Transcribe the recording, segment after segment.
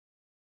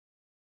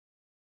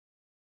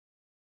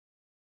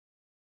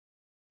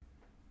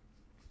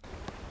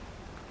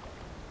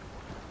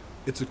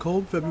It's a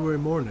cold February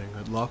morning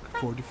at Loch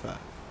 45,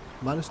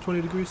 minus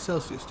 20 degrees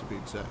Celsius to be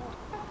exact.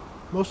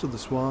 Most of the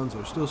swans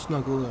are still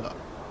snuggled up,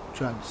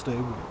 trying to stay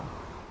warm.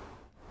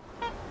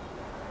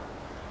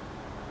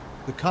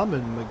 The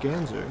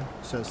commonmerganser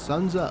says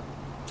sun's up,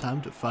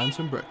 time to find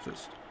some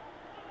breakfast.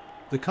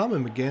 The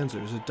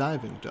commonmerganser is a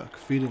diving duck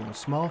feeding on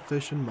small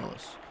fish and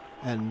mollusks,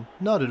 and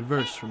not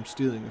adverse from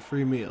stealing a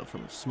free meal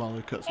from its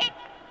smaller cousin.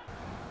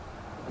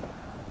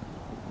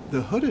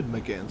 The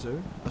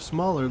hoodedmerganser, a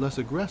smaller, less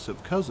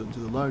aggressive cousin to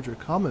the larger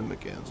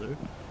commonmerganser,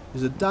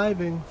 is a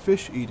diving,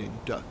 fish-eating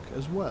duck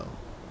as well.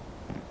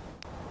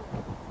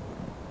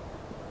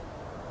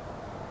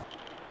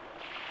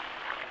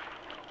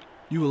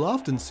 You will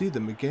often see the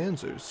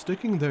mergansers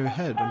sticking their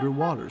head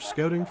underwater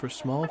scouting for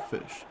small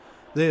fish.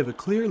 They have a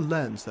clear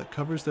lens that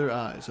covers their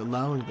eyes,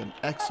 allowing them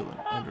excellent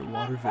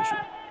underwater vision.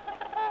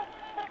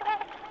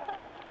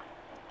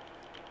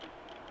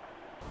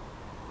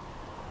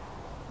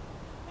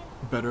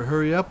 Better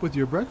hurry up with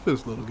your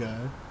breakfast, little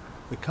guy.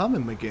 The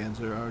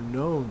commonmerganser are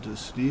known to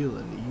steal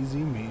an easy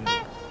meal.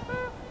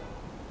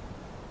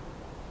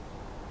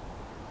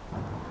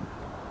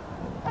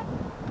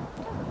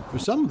 For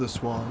some of the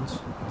swans,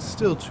 it's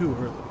still too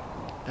early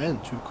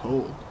and too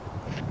cold.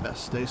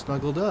 Best stay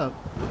snuggled up,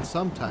 but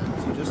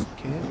sometimes you just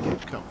can't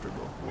get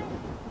comfortable.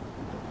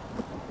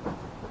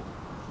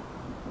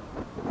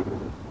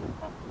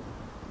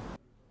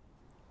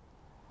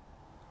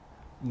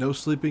 No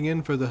sleeping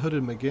in for the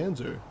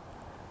hoodedmerganser.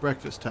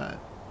 Breakfast time,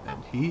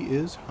 and he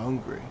is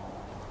hungry.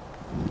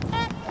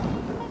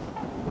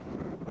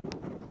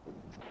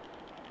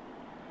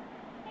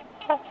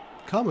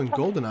 Common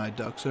goldeneye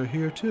ducks are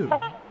here too.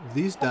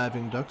 These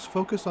diving ducks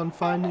focus on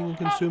finding and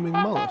consuming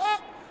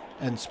mollusks,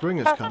 and spring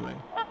is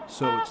coming,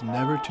 so it's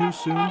never too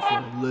soon for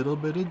a little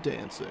bit of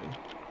dancing.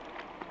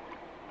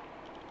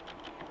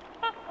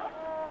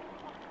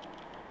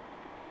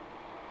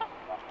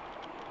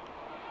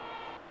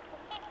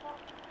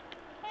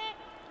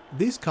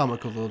 These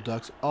comical little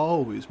ducks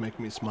always make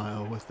me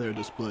smile with their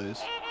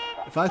displays.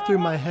 If I threw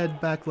my head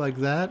back like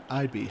that,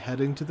 I'd be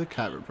heading to the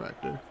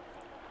chiropractor.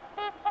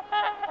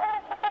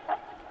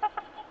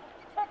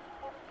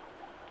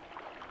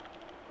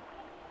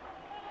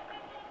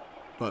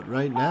 But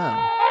right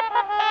now,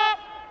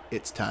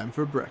 it's time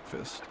for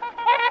breakfast.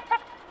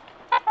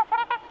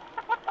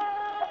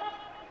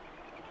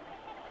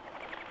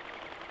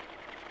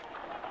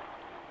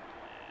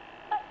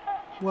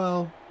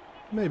 Well,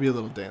 maybe a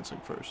little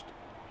dancing first.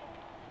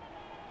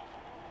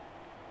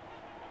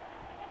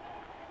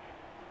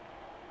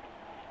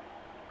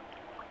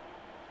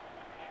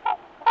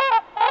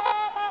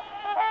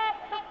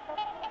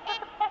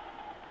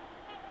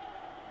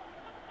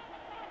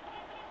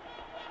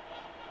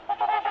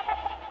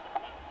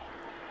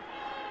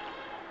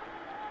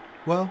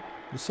 Well,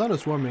 the sun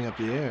is warming up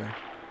the air.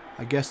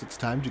 I guess it's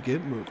time to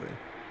get moving.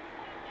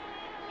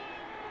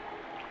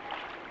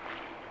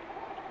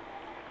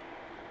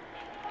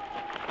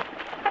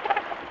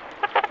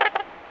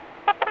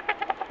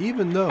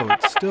 Even though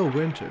it's still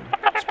winter,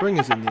 spring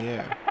is in the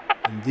air,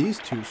 and these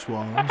two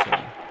swans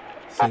are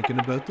thinking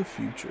about the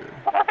future.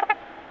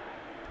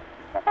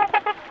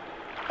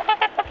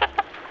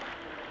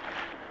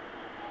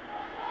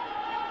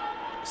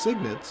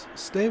 Cygnets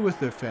stay with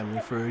their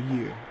family for a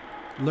year,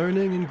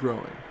 learning and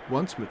growing.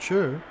 Once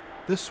mature,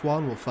 this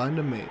swan will find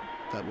a mate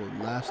that will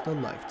last a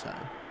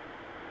lifetime.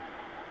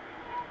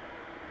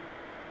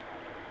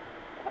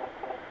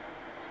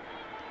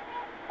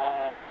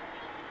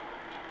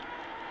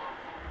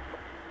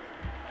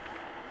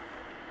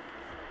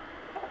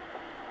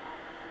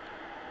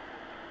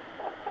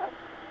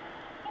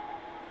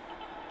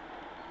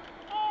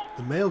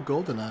 The male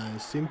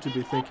goldeneyes seem to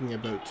be thinking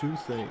about two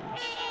things: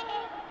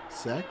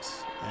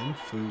 sex and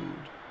food.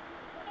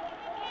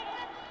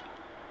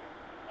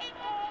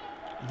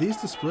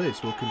 These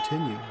displays will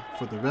continue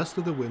for the rest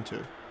of the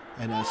winter,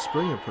 and as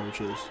spring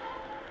approaches,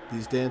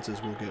 these dances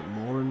will get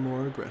more and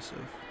more aggressive.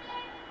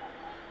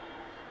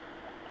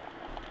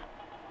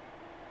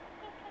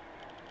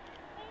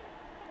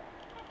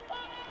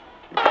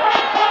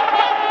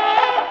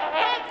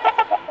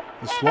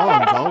 The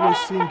swans always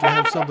seem to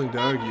have something to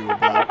argue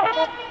about.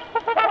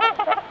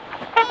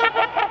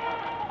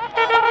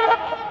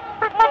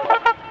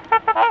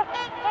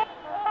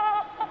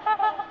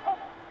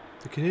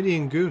 The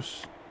Canadian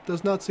goose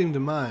does not seem to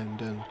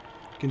mind and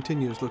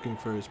continues looking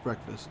for his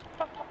breakfast.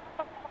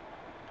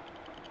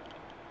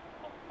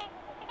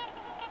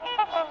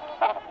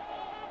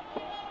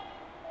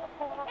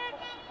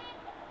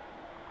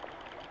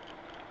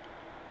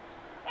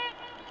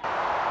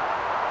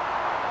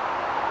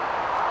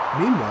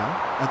 Meanwhile,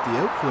 at the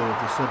outflow of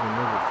the Severn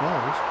River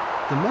Falls,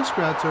 the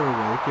muskrats are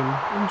awake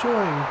and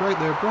enjoying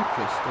their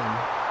breakfast and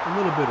a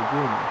little bit of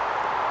grooming.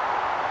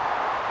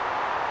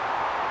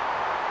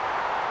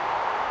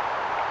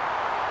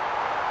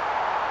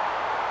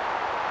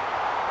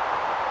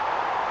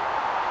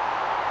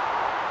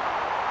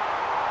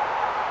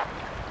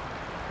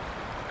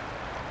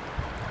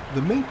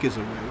 The mink is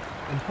awake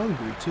and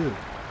hungry too.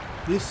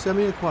 These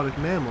semi-aquatic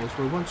mammals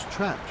were once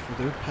trapped for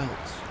their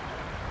pelts.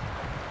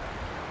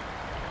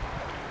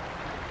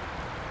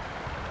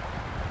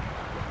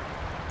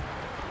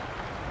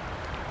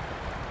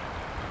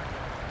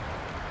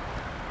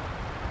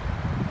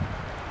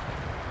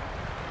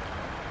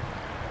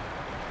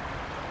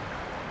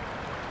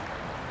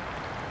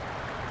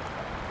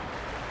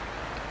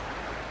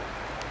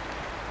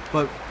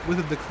 But with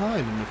a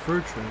decline in the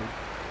fur trade,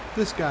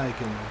 this guy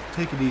can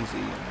take it easy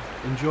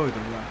and enjoy the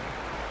ride.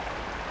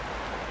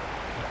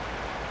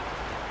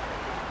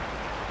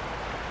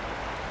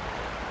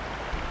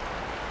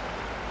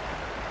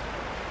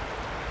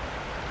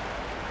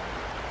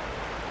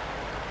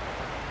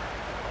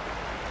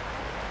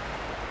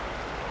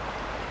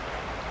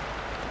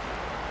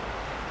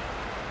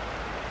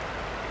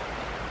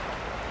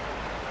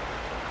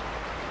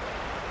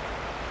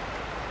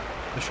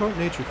 A short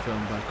nature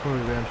film by Corey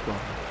Ramsbottom,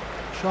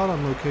 shot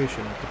on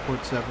location at the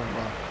Port Severn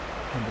Lock,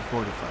 number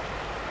 45.